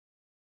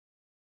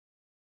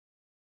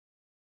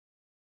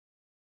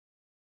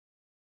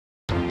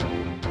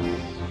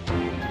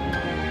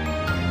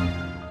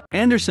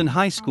Anderson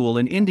High School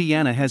in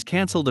Indiana has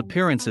canceled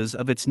appearances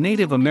of its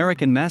Native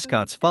American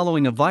mascots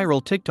following a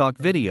viral TikTok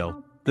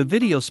video. The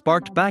video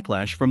sparked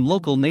backlash from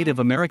local Native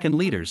American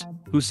leaders,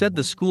 who said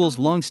the school's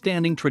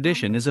long-standing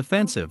tradition is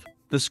offensive.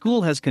 The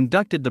school has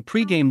conducted the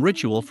pregame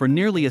ritual for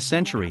nearly a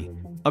century.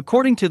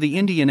 According to the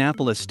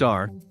Indianapolis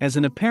Star, as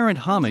an apparent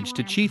homage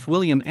to Chief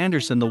William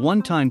Anderson, the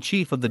one-time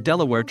chief of the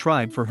Delaware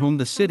tribe for whom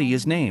the city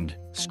is named.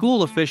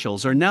 School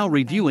officials are now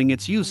reviewing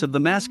its use of the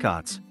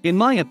mascots. In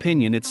my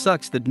opinion, it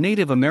sucks that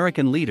Native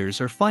American leaders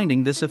are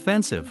finding this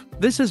offensive.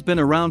 This has been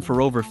around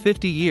for over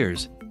 50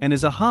 years, and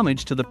is a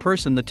homage to the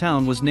person the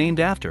town was named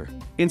after.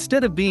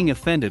 Instead of being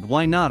offended,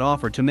 why not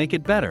offer to make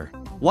it better?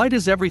 Why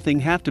does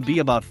everything have to be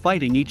about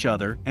fighting each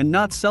other and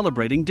not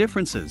celebrating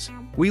differences?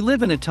 We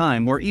live in a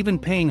time where even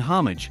paying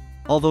homage,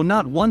 although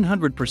not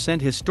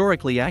 100%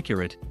 historically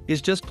accurate,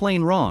 is just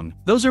plain wrong.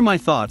 Those are my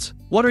thoughts.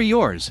 What are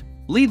yours?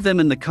 Leave them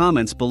in the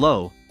comments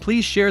below.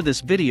 Please share this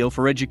video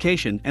for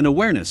education and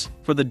awareness.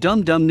 For the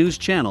Dum Dum News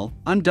channel,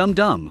 I'm Dum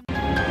Dum.